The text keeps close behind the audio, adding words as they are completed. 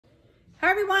Hi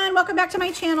everyone, welcome back to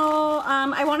my channel.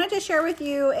 I wanted to share with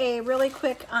you a really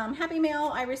quick happy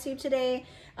mail I received today.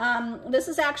 This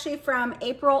is actually from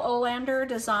April Olander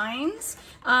Designs.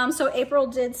 So April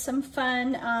did some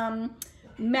fun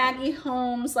Maggie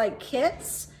Holmes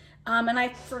kits. And I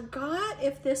forgot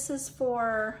if this is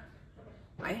for,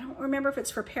 I don't remember if it's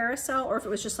for Parasol or if it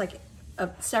was just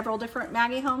several different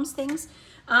Maggie Holmes things.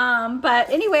 But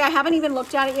anyway, I haven't even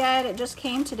looked at it yet. It just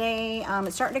came today.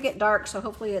 It's starting to get dark, so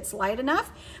hopefully it's light enough.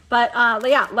 But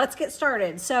yeah, let's get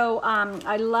started. So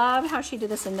I love how she did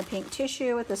this in the pink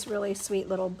tissue with this really sweet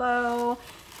little bow.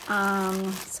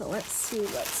 So let's see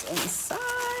what's inside.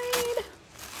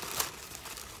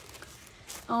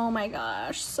 Oh my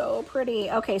gosh, so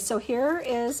pretty. Okay, so here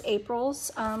is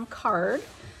April's card.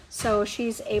 So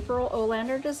she's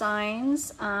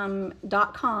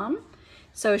AprilOlanderDesigns.com.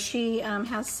 So she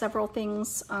has several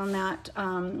things on that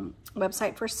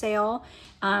website for sale.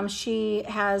 She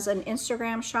has an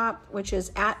Instagram shop, which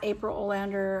is at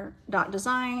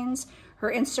aprilolander.designs.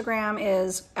 Her Instagram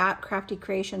is at Crafty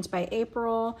Creations by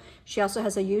April. She also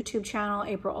has a YouTube channel,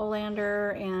 April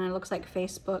Olander, and it looks like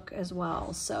Facebook as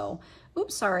well. So,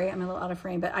 oops, sorry, I'm a little out of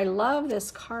frame, but I love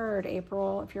this card,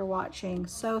 April, if you're watching.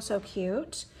 So, so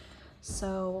cute.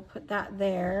 So we'll put that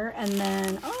there. And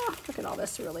then, oh, look at all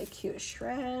this really cute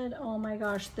shred. Oh my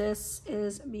gosh, this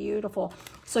is beautiful.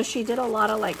 So she did a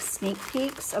lot of sneak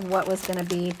peeks of what was gonna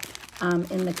be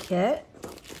in the kit.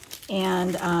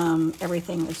 And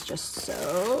everything is just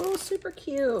so super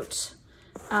cute.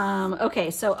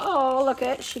 Okay, so, oh, look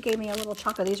at, she gave me a little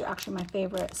chocolate. These are actually my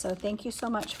favorite. So thank you so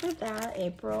much for that,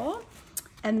 April.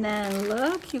 And then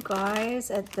look, you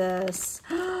guys, at this.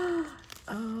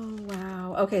 Oh,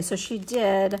 wow. Okay, so she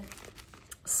did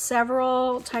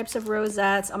several types of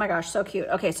rosettes. Oh my gosh, so cute.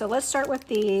 Okay, so let's start with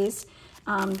these.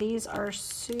 These are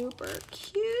super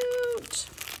cute.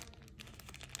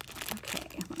 Okay,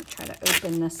 I'm gonna try to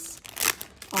open this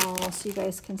all so you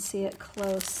guys can see it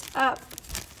close up.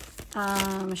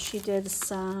 She did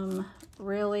some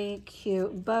really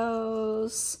cute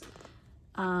bows.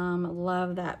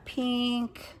 Love that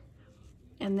pink.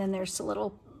 And then there's a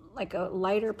little a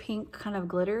lighter pink kind of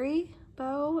glittery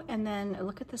bow. And then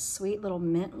look at this sweet little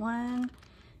mint one.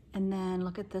 And then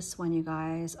look at this one, you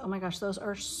guys. Oh my gosh, those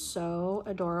are so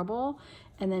adorable.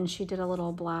 And then she did a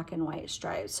little black and white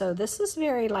stripe. So this is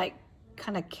very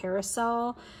kind of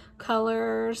carousel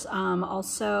colors.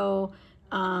 Also,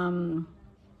 oh,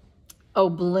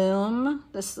 Bloom.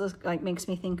 This is makes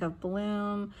me think of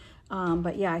Bloom.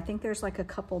 But yeah, I think there's a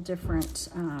couple different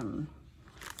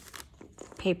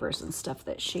papers and stuff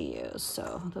that she used.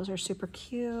 So those are super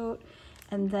cute.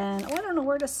 And then, oh, I don't know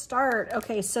where to start.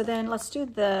 Okay, so then let's do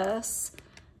this.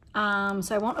 So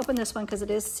I won't open this one because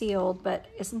it is sealed, but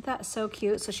isn't that so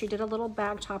cute? So she did a little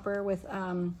bag topper with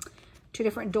 2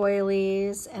 different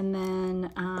doilies, and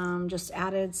then just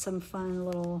added some fun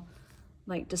little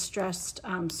distressed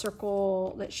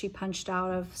circle that she punched out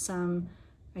of some,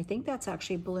 I think that's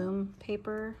actually Bloom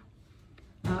paper.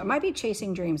 It might be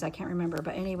Chasing Dreams, I can't remember,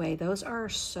 but anyway, those are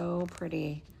so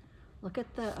pretty. Look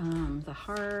at the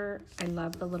heart. I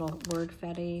love the little word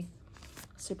fetty.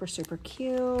 Super, super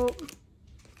cute.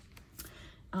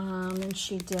 And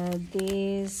she did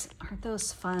these. Aren't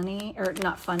those funny? Or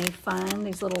not funny, fun.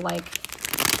 These little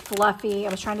fluffy, I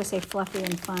was trying to say fluffy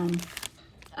and fun.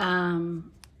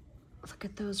 Look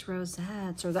at those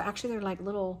rosettes, or they're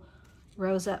little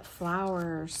rosette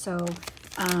flowers. So,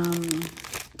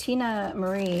 Tina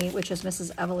Marie, which is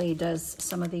Mrs. Everly, does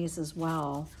some of these as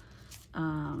well.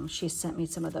 She sent me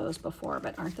some of those before,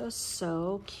 but aren't those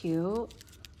so cute?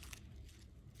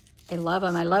 I love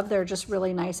them. I love they're just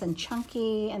really nice and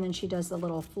chunky. And then she does the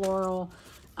little floral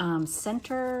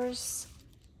centers.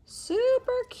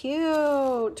 Super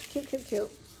cute. Cute, cute, cute.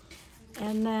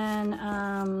 And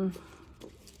then,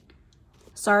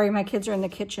 sorry, my kids are in the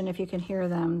kitchen. If you can hear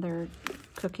them, they're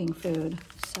cooking food.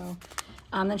 So,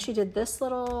 then she did this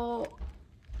little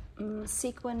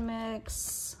sequin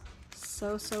mix.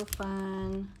 So, so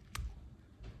fun.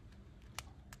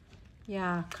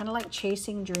 Yeah, kind of like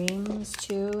Chasing Dreams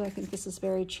too. I think this is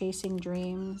very Chasing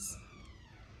Dreams.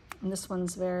 And this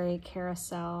one's very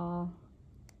carousel.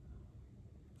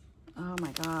 Oh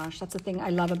my gosh, that's the thing I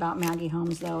love about Maggie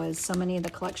Holmes though, is so many of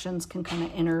the collections can kind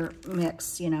of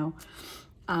intermix, you know.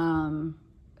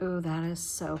 Oh, that is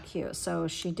so cute. So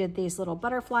she did these little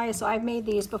butterflies. So I've made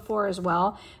these before as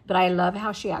well, but I love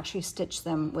how she actually stitched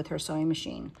them with her sewing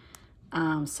machine.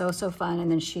 So, so fun.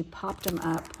 And then she popped them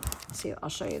up. Let's see, I'll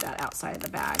show you that outside of the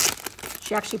bag.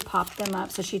 She actually popped them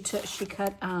up. So she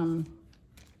cut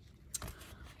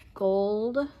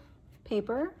gold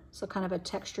paper. So kind of a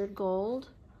textured gold.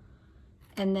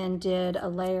 and then did a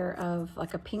layer of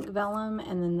like a pink vellum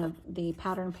and then the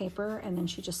pattern paper, and then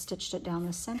she just stitched it down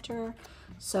the center.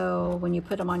 So when you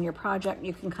put them on your project,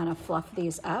 you can kind of fluff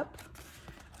these up,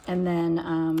 and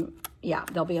then yeah,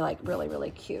 they'll be like really,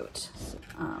 really cute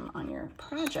on your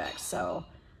project. So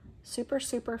super,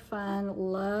 super fun.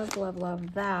 Love, love,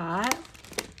 love that.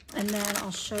 And then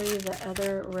I'll show you the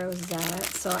other rosette.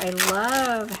 So I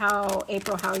love how,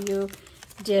 April, how you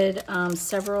did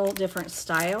several different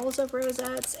styles of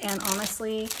rosettes. And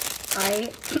honestly,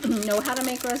 I know how to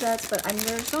make rosettes, but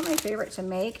they're not my favorite to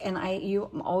make. And you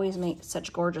always make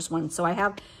such gorgeous ones. So I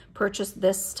have purchased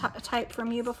this type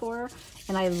from you before,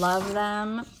 and I love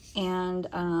them.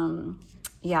 And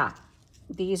yeah,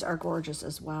 these are gorgeous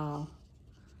as well.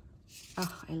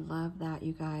 Oh, I love that,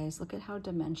 you guys. Look at how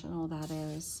dimensional that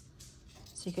is.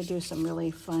 So you could do some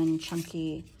really fun,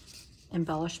 chunky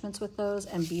embellishments with those,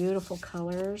 and beautiful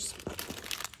colors.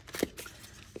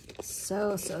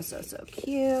 So, so, so, so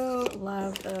cute.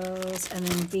 Love those. And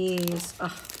then these,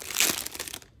 oh,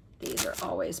 these are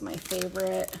always my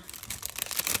favorite.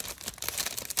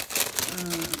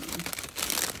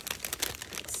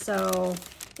 So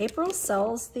April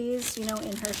sells these, you know,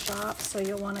 in her shop, so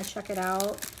you'll want to check it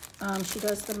out. She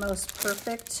does the most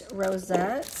perfect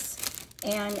rosettes,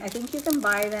 and I think you can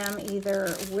buy them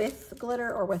either with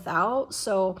glitter or without.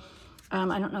 So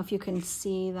I don't know if you can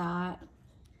see that,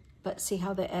 but see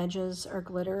how the edges are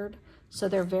glittered? So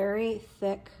they're very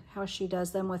thick, how she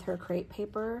does them with her crepe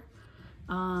paper.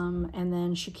 And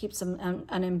then she keeps them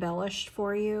unembellished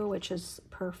for you, which is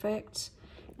perfect.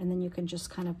 And then you can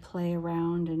just kind of play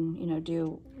around and, you know,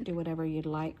 do whatever you'd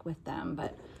like with them.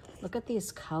 But look at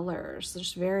these colors. They're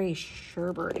just very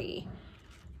sherbety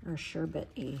or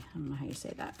sherbety. I don't know how you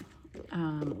say that.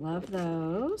 Love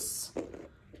those.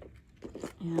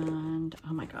 And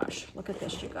oh my gosh, look at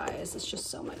this, you guys. It's just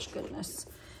so much goodness.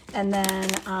 And then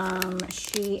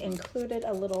she included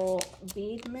a little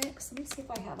bead mix. Let me see if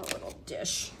I have a little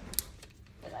dish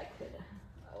that I could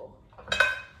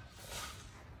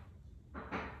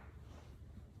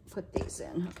put these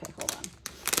in. Okay, hold on.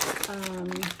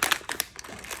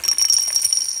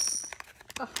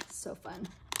 Oh, so fun.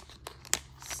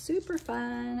 Super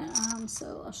fun.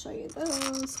 So I'll show you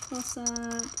those close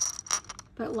up.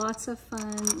 But lots of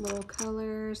fun little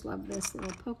colors. Love this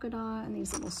little polka dot and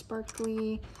these little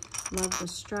sparkly. Love the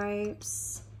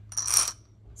stripes.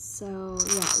 So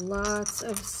yeah, lots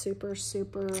of super,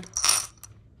 super,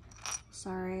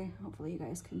 sorry, hopefully you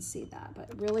guys can see that,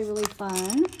 but really, really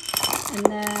fun. And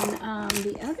then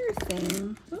the other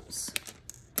thing, oops,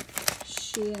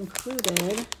 she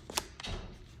included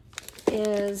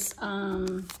is,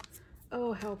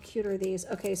 oh, how cute are these?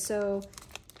 Okay, so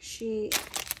she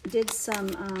did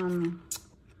some,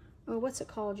 oh, what's it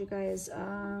called, you guys?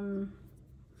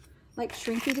 Like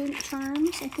shrinky dink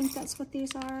charms. I think that's what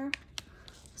these are.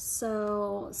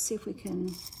 So let's see if we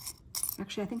can,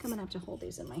 actually, I think I'm gonna have to hold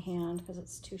these in my hand because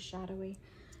it's too shadowy.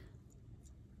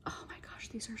 Oh my gosh,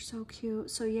 these are so cute.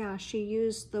 So yeah, she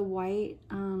used the white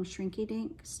shrinky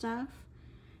dink stuff,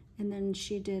 and then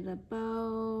she did a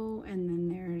bow, and then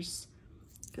there's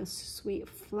a sweet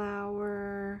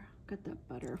flower. Look at the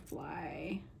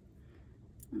butterfly.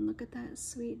 And look at that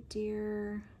sweet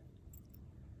deer.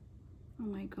 Oh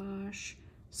my gosh.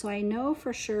 So I know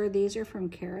for sure these are from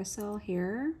Carousel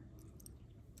here.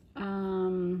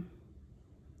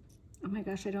 Oh my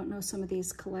gosh, I don't know some of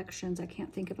these collections. I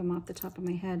can't think of them off the top of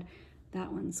my head.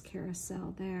 That one's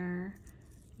Carousel there.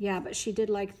 Yeah, but she did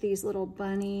like these little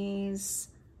bunnies.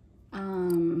 Oh, I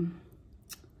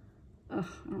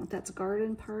don't know if that's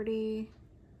Garden Party.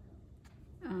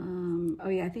 Oh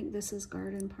yeah, I think this is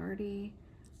Garden Party.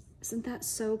 Isn't that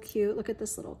so cute? Look at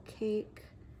this little cake.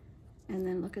 And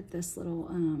then look at this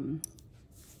little,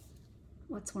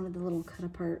 what's one of the little cut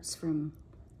aparts from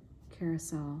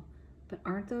Carousel? But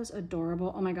aren't those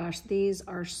adorable? Oh my gosh, these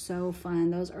are so fun.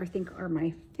 Those are, I think, are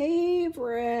my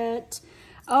favorite.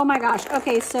 Oh my gosh.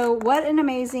 Okay, so what an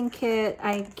amazing kit.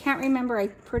 I can't remember.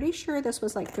 I'm pretty sure this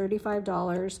was like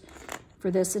 $35 for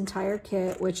this entire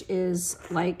kit, which is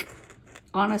like,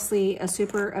 honestly, a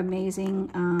super amazing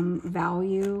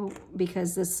value,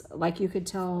 because this, like you could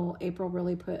tell, April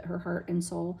really put her heart and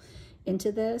soul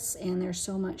into this, and there's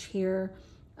so much here.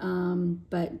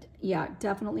 But yeah,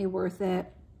 definitely worth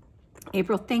it.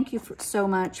 April, thank you so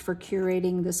much for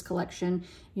curating this collection.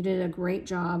 You did a great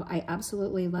job. I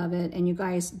absolutely love it. And you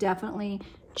guys definitely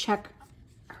check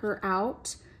her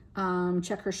out.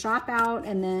 Check her shop out,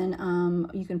 and then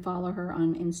you can follow her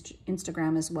on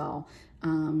Instagram as well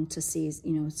to see,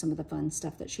 you know, some of the fun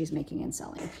stuff that she's making and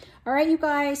selling. All right, you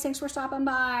guys, thanks for stopping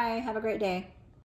by. Have a great day.